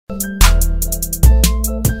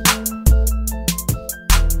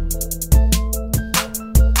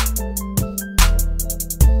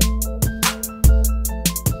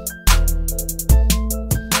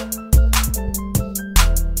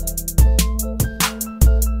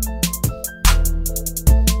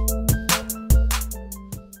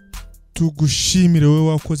tugushimire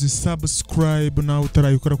wowe wakoze subscribe nawe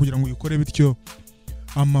utarayikora kugira ngo uyikore bityo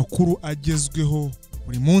amakuru agezweho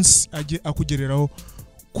buri munsi ajye akugereraho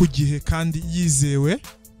ku gihe kandi yizewe.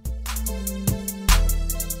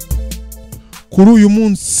 Kuri uyu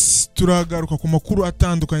munsi turagaruka ku makuru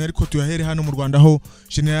atandukanye ariko tuyahere hano mu Rwanda aho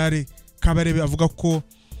General Kabarebe avuga ko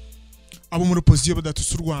abo muri opposition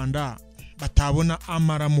badatutse u Rwanda batabona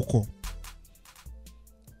amaramuko.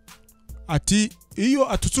 Ati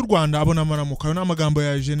iyo atutse u Rwanda abona amaramuko. Ayo n'amagambo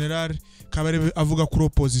ya General Kabarebe avuga kuri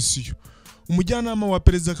opposition. Umujyanama wa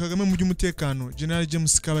Perezida Kagame mu by'umutekano General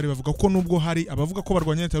James Kabarebe avuga ko nubwo hari abavuga ko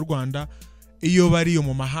barwanya leta y'u Rwanda iyo bari yo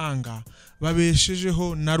mu mahanga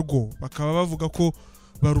babeshejweho narwo, bakaba bavuga ko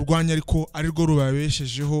barurwanya ariko ari rwo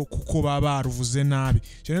rubabeshejeho kuko baba baruvuze nabi.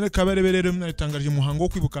 General Kabarebe rero yatangaje umuhango wo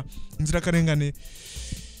kwibuka inzirakarengane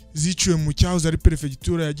ziciwe mu cyahoze ari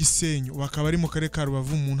perefegitura ya Gisenyi, bakaba ari mu karere ka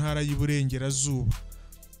Rubavu mu ntara y'Iburengerazuba.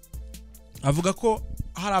 Avuga ko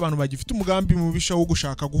hari abantu bagifite umugambi mubisha wo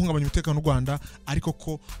gushaka guhungabanya umutekano w'u Rwanda ariko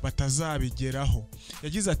ko batazabigeraho.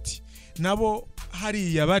 Yagize ati nabo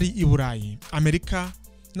hariya bari i Burayi, Amerika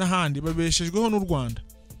n'ahandi babeshejweho n'u Rwanda.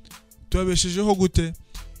 Tubabeshejeho gute?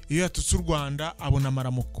 Iyo yatutse u Rwanda abona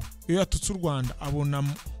amaramuko, iyo yatutse u Rwanda abona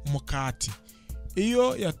umukati,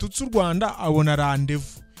 iyo yatutse u Rwanda abona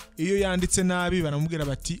randevu, iyo yanditse nabi baramubwira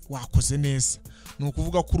bati wakoze neza. Ni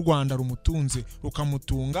ukuvuga ko u Rwanda rumutunze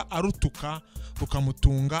rukamutunga arutuka,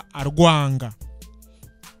 rukamutunga arwanga.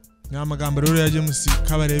 Ni amagambo rero ya James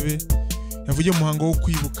Kabarebe yavugiye mu muhango wo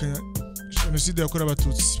kwibuka jenoside yakorewe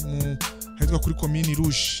abatutsi mu hitwa kuri commune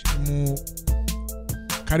Rouge mu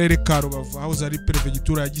karere ka Rubavu aho zari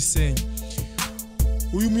perefegitura ya Gisenyi.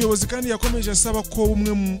 Uyu muyobozi kandi yakomeje asaba ko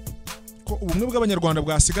ubumwe bw'abanyarwanda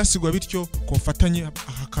bwasigasigwa bityo ko fatanye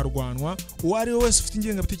hakarwanwa uwari wese ufite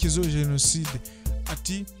ingengabitekerezo ya jenoside.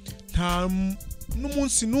 Ati nta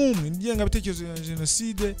n'umunsi n'umwe ingengabitekerezo ya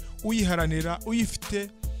jenoside uyiharanira uyifite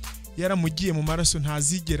yaramugiye mu maraso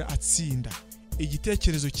ntazigera atsinda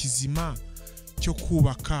igitekerezo kizima cyo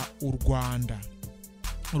kubaka u Rwanda.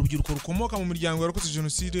 Urubyiruko rukomoka mu miryango yarokoze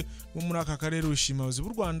jenoside bo muri aka karere rushimaze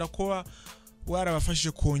b'u Rwanda ko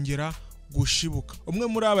warabafashije kongera gushibuka. Umwe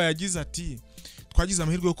muri aba yagize ati twagize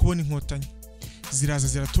amahirwe yo kubona inkotanyi ziraza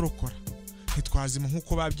ziraturokora ntitwazima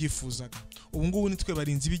nkuko babyifuzaga. Ubu ngubu nitwe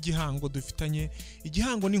barinzi b'igihango dufitanye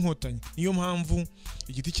igihango n'inkotanyi. Niyo mpamvu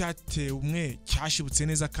igiti cyatewe umwe cyashibutse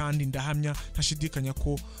neza kandi ndahamya ntashidikanya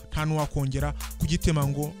ko nta n'uwakongera kugitema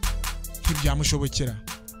ngo ntibyamushobokera.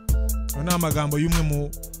 Ayo ni amagambo y'umwe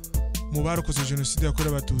mu barokoze jenoside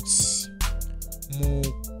yakorewe abatutsi mu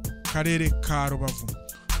karere ka Rubavu.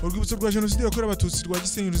 Urwibutso rwa jenoside yakorewe abatutsi rwa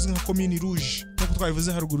Gisenyi ruzwi nka commune Rouge nk'uko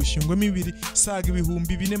twabivuze haruguru shingwemo ibiri saga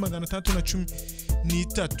ibihumbi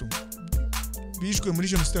 4613 bishwe muri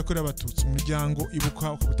jenoside yakorewe abatutsi. Umuryango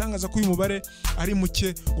ibuka utangaza ko uyu mubare ari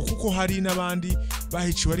muke kuko hari n'abandi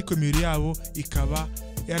bahiciwe ariko imibiri yabo ikaba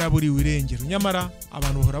yaraburiwe irengero. Nyamara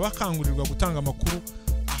abantu bahora bakangurirwa gutanga amakuru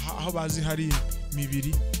aho bazi hari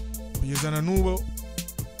imibiri kugeza na n'ubu,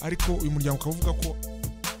 ariko uyu muryango ukavuga ko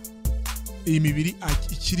iyi mibiri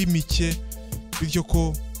ikiri mike bityo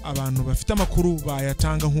ko abantu bafite amakuru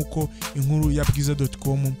bayatanga nk'uko inkuru ya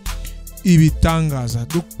Bwiza.com ibitangaza.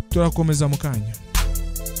 Turakomeza mu kanya.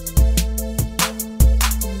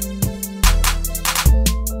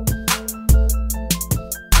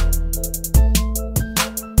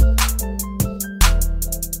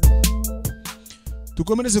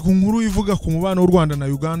 Dukomereze ku nkuru ivuga ku mubano w'u Rwanda na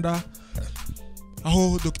Uganda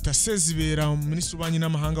aho Dr. Sezibera Minisitiri w'Ububanyi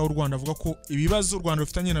n'Amahanga w'u Rwanda avuga ko ibibazo u Rwanda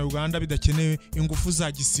rufitanye na Uganda bidakenewe ingufu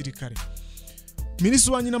za gisirikare.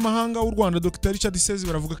 Minisitiri w'Ububanyi n'Amahanga w'u Rwanda Dr. Richard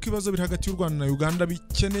Sezibera avuga ko ibibazo biri hagati y'u Rwanda na Uganda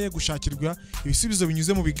bikeneye gushakirwa ibisubizo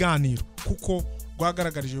binyuze mu biganiro kuko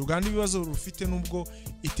rwagaragarije Uganda ibibazo rufite nubwo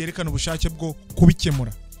iterekana ubushake bwo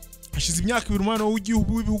kubikemura. Hashize imyaka 2 umwana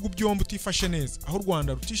w'ibihugu byombi utifashe neza aho u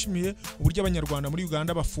Rwanda rutishimiye uburyo abanyarwanda muri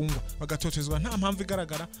Uganda bafungwa bagatotezwa nta mpamvu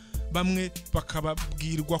igaragara, bamwe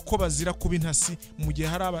bakababwirwa ko bazira kuba intasi mu gihe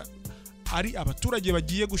ari abaturage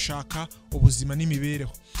bagiye gushaka ubuzima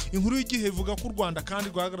n'imibereho. Inkuru y'igihe ivuga ko u Rwanda kandi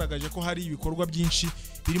rwagaragaje ko hari ibikorwa byinshi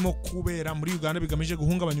birimo kubera muri Uganda bigamije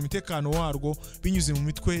guhungabanya umutekano warwo binyuze mu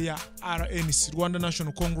mitwe ya RNC Rwanda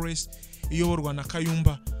National Congress iyoborwa na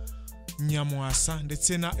Kayumba Nyamwasa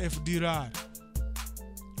ndetse na FDLR.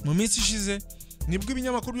 Mu minsi ishize nibwo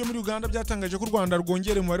ibinyamakuru byo muri Uganda byatangaje ko u Rwanda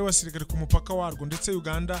rwongera umubare w'abasirikare ku mupaka warwo ndetse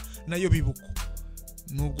Uganda nayo bibuko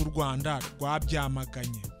nubwo u Rwanda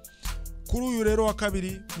rwabyamaganye. Kuri uyu rero wa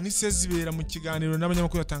kabiri Minisitiri zibera mu kiganiro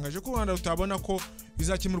n'abanyamakuru yatangaje ko u Rwanda rutabona ko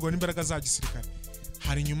bizakemurwa n'imbaraga za gisirikare.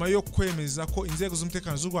 Hari nyuma yo kwemeza ko inzego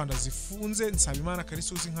z'umutekano z'u Rwanda zifunze Nsabimana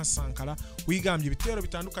Karisuzi nka Sankara wigambye ibitero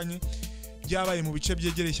bitandukanye byabaye mu bice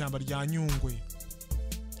byegereye ishyamba rya Nyungwe.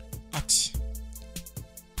 Ati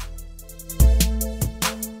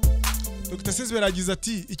Dr. Sezibera yagize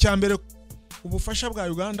ati icyambere ubufasha bwa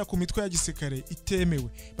Uganda ku mitwe ya gisirikare itemewe.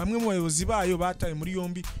 Bamwe mu bayobozi bayo bataye muri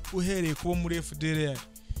yombi uhereye kubo muri FDLR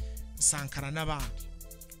Sankara n'abandi.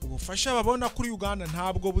 Ubufasha babona kuri Uganda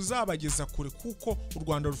ntabwo buzabageza kure kuko u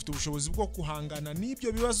Rwanda rufite ubushobozi bwo kuhangana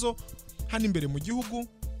n'ibyo bibazo hano imbere mu gihugu.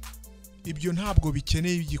 Ibyo ntabwo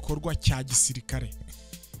bikeneye igikorwa cya gisirikare.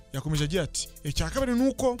 Yakomeje agira ati icya kabiri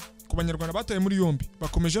nuko ku banyarwanda bataye muri yombi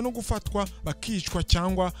bakomeje no gufatwa bakicwa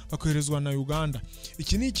cyangwa bakoherezwa na Uganda.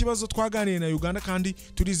 Iki ni ikibazo twaganiriye na Uganda kandi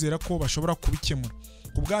turizera ko bashobora kubikemura.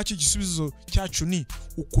 Ku bwacu igisubizo cyacu ni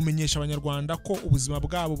ukumenyesha abanyarwanda ko ubuzima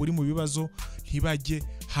bwabo buri mu bibazo ntibajye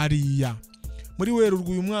hariya. Muri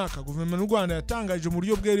Werurwe uyu mwaka guverinoma y'u Rwanda yatangaje mu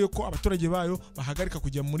buryo bweruye ko abaturage bayo bahagarika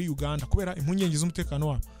kujya muri Uganda kubera impungenge z'umutekano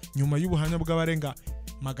wabo nyuma y'ubuhamya bw'abarenga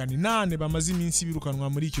 800 bamaze iminsi birukanwa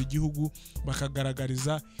muri icyo gihugu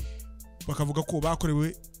bakagaragariza bakavuga ko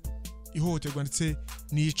bakorewe ihohoterwa ndetse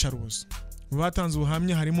n'iyicarubozo. Mu batanze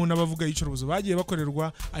ubuhamya harimo n'abavuga iyicarubozo bagiye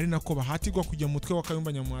bakorerwa ari nako bahatirwa kujya mu mutwe wa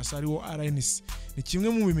Kayumba Nyamwasa ariwo RNC. Ni kimwe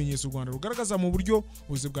mu bimenyetso u Rwanda rugaragaza mu buryo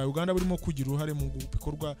ubuze bwa Uganda burimo kugira uruhare mu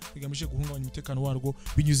bikorwa bigamije guhungabanya umutekano warwo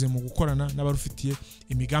binyuze mu gukorana n'abarufitiye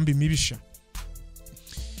imigambi mibisha.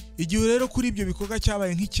 Igihe rero kuri ibyo bikorwa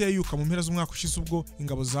cyabaye nk'ikeyuka mu mpera z'umwaka ushize ubwo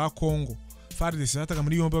ingabo za Kongo FARDC zataga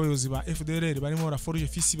muri yombi abayobozi ba FDLR barimo Raforge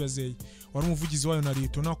Fisi Bazeye wari umuvugizi wayo na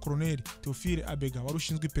Lieutenant Colonel Theophile Abega wari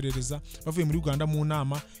ushinzwe iperereza bavuye muri Uganda mu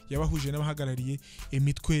nama yabahuje n'abahagarariye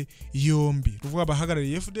imitwe yombi ruvuga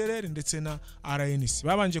abahagarariye FDLR ndetse na RNC.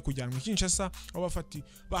 Babanje kujyanwa Kinshasa aho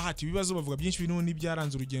bahati ibibazo bavuga byinshi bintu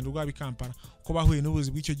n'ibyaranze urugendo rwa Kampala ko bahuye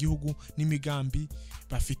n'ubuyobozi bw'icyo gihugu n'imigambi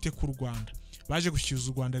bafite ku Rwanda. Baje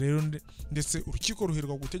gushyuza u Rwanda rero ndetse urukiko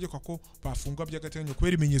ruherwa gutegeka ko bafungwa by'agateganyo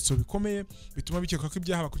kubera ibimenyetso bikomeye bituma bikeka ko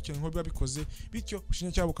ibyaha bakurikiranyweho babikoze, bityo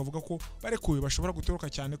ubushinjacyaha bukavuga ko barekuwe bashobora gutoroka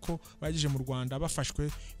cyane ko bagije mu Rwanda bafashwe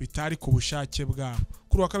bitari ku bushake bwabo.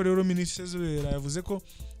 Kuri wa kabiri rero Minisitiri Zubera yavuze ko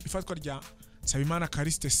ifatwa rya Nsabimana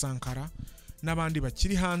Kariste Sankara n'abandi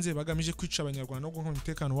bakiri hanze bagamije kwica abanyarwanda no guhungabanya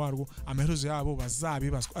umutekano warwo amaherezo yabo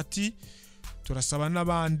bazabibazwa. Ati turasaba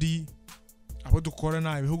n'abandi abo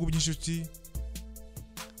dukorana ibihugu by'inshuti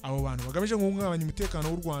abo bantu bagamije guhungabanya umutekano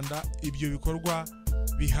w'u Rwanda ibyo bikorwa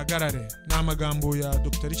bihagarare. Ni amagambo ya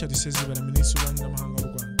Dr. Richard Sezibera Minisitiri w'Ububanyi n'Amahanga w'u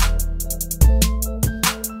Rwanda.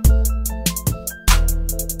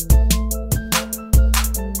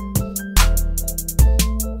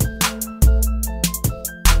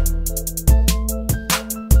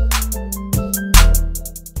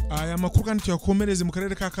 Aya makuru kandi tuyakomereze mu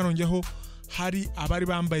karere ka Karongi aho hari abari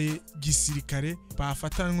bambaye gisirikare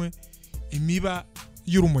bafatanywe imiba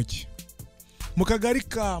y'urumogi mu kagari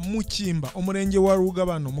ka Mukimba umurenge wa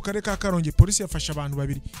Rugabano mu karere ka Karongi. Polisi yafashe abantu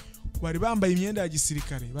babiri bari bambaye imyenda ya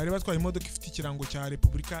gisirikare bari batwaye imodoka ifite ikirango cya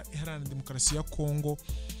Repubulika Iharanira Demokarasi ya Kongo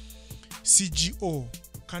CGO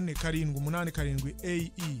 4787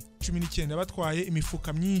 AE 19 batwaye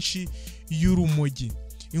imifuka myinshi y'urumogi.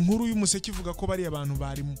 Inkuru y'umuseke ivuga ko bari abantu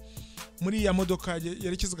bari muri ya modoka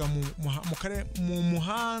yerekezwa mu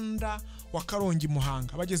muhanda wa Karongi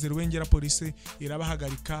Muhanga. Bageze Rwengera polisi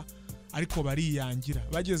irabahagarika ariko bariyangira.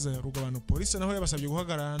 Bageze Rugabano polisi naho yabasabye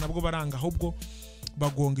guhagarara nabwo baranga ahubwo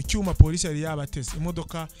bagonga icyuma polisi yari yabateze.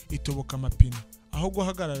 Imodoka itoboka amapine. Aho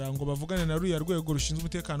guhagarara ngo bavugane na ruya rwego rushinzwe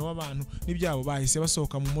umutekano w'abantu n'ibyabo bahise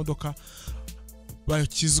basohoka mu modoka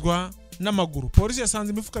bakizwa n'amaguru. Polisi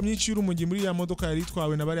yasanze imifuka myinshi y'urumogi muri ya modoka yari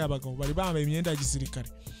itwawe na bari abagabo bari bambaye imyenda ya gisirikare.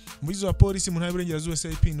 Umuyobozi wa polisi mu ntara y'Iburengerazuba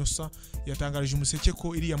CIP Innocent yatangaje umuseke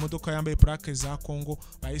ko iriya modoka yambaye plaque za Kongo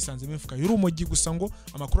bayisanze imifuka y'urumogi. Gusa ngo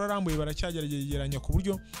amakuru arambuye baracyagerageza ku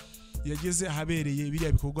buryo yageze ahabereye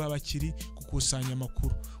biriya bikorwa bakiri gukusanya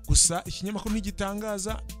amakuru. Gusa ikinyamakuru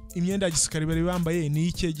ntigitangaza imyenda ya gisirikare bari bambaye ni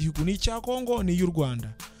icye gihugu, ni icya Kongo ni y'u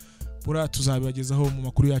Rwanda. Bura tuzabibagezaho mu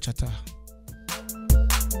makuru yacu ataha.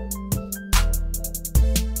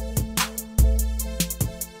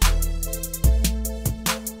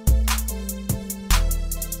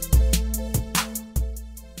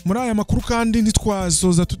 Muri aya makuru kandi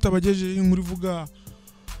ntitwazoza tutabagejeje inkuru ivuga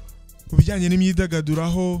ubijyanye n'imyidagaduro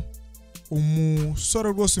aho umusore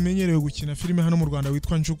rwose umenyerewe gukina filime hano mu Rwanda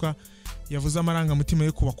witwa Njuka yavuze amarangamutima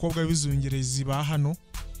yo ku bakobwa b'ibizungerezi ba hano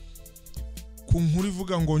ku nkuru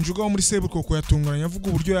ivuga ngo Njuga wo muri Seburikoko yatunguranye avuga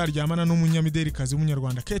uburyo yaryamana n'umunyamidelikazi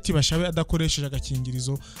w'umunyarwanda Keti Bashabe adakoresheje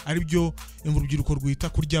agakingirizo ari byo urubyiruko rwita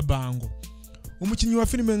kurya bango. Umukinnyi wa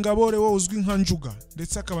filime Ngabore wo uzwi nka Njuga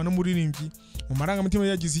ndetse akaba no muririmbyi mu marangamutima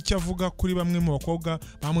yagize icyo avuga kuri bamwe mu bakobwa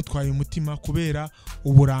bamutwaye umutima kubera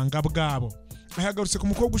uburanga bwabo. Ahagarutse ku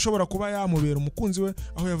mukobwa ushobora kuba yamubera umukunzi we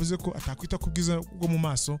aho yavuze ko atakwita ku bwiza bwo mu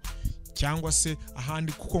maso cyangwa se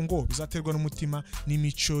ahandi kuko ngo bizaterwa n'umutima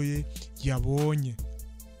n'imico ye yabonye.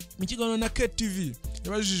 Mu kiganiro na KTV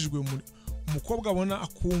yabajijwe umukobwa abona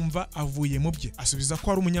akumva avuye mu bye asubiza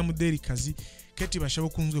ko ari umunyamudelikazi Keti Bashabe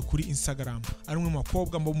ukunzwe kuri Instagram ari umwe mu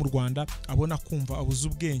bakobwa bo mu Rwanda abona kumva abuze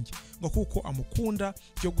ubwenge ngo kuko amukunda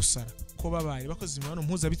byo gusara ko babaye bakoze imibonano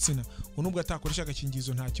mpuzabitsina ngo nubwo atakoresha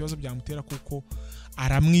agakingirizo nta kibazo byamutera kuko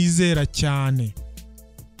aramwizera cyane.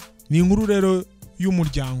 Ni inkuru rero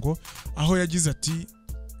y'umuryango aho yagize ati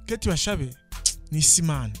Keti Bashabe ni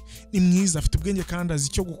simane ni mwiza afite ubwenge kandi azi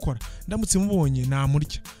icyo gukora ndamutse mubonye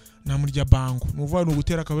namurya bango nuvuga no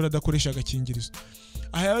gutera kabera adakoresha agakingirizo.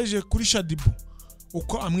 Aha yaje kuri Shadibu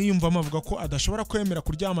uko amwiyumvamo avuga ko adashobora kwemera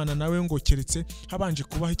kuryamana nawe ngo keretse habanje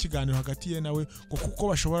kubaho ikiganiro hagati ye nawe ngo kuko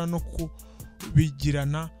bashobora no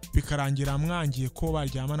kubigirana bikarangira amwangiye ko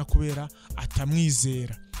baryamana kubera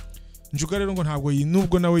atamwizera. Njuga rero ngo ntabwo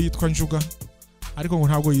nubwo nawe yitwa Njuga ariko ngo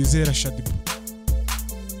ntabwo yizera Shadibu.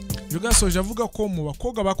 Njuga yasoje avuga ko mu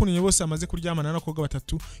bakobwa bakunanye bose amaze kuryamana n'abakobwa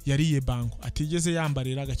batatu yariye bango atigeze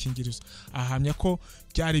yambarira agakingirizo. Ahamya ko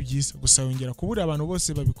byari byiza gusa yongera kubura abantu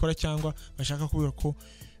bose babikora cyangwa bashaka kubera ko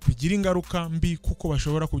bigira ingaruka mbi kuko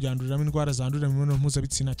bashobora kubyanduriramo indwara zandurira mu mibonano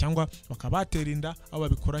mpuzabitsina cyangwa bakabatera inda aho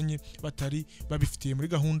babikoranye batari babifitiye muri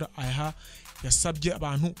gahunda. Aha yasabye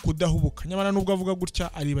abantu kudahubuka nyamara nubwo avuga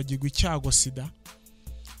gutya aribagirwa icyago sida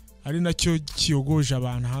ari nacyo kiyogoje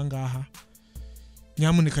abantu ahangaha.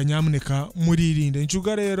 Nyamuneka muririnde.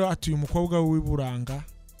 Njuga rero atuye umukobwa w'iburanga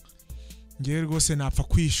ngewe rwose napfa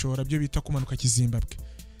kwishora byo bita kumanuka Kizimbabwe.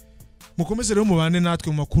 Mukomeze rero mubane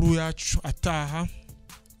natwe mu makuru yacu ataha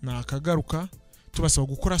nakagaruka tubasaba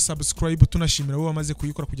gukora subscribe tunashimira wowe wamaze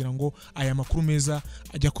kuyikora kugira ngo aya makuru meza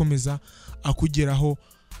ajya akomeza akugeraho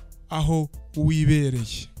aho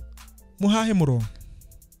wibereye. Muhahe murongo.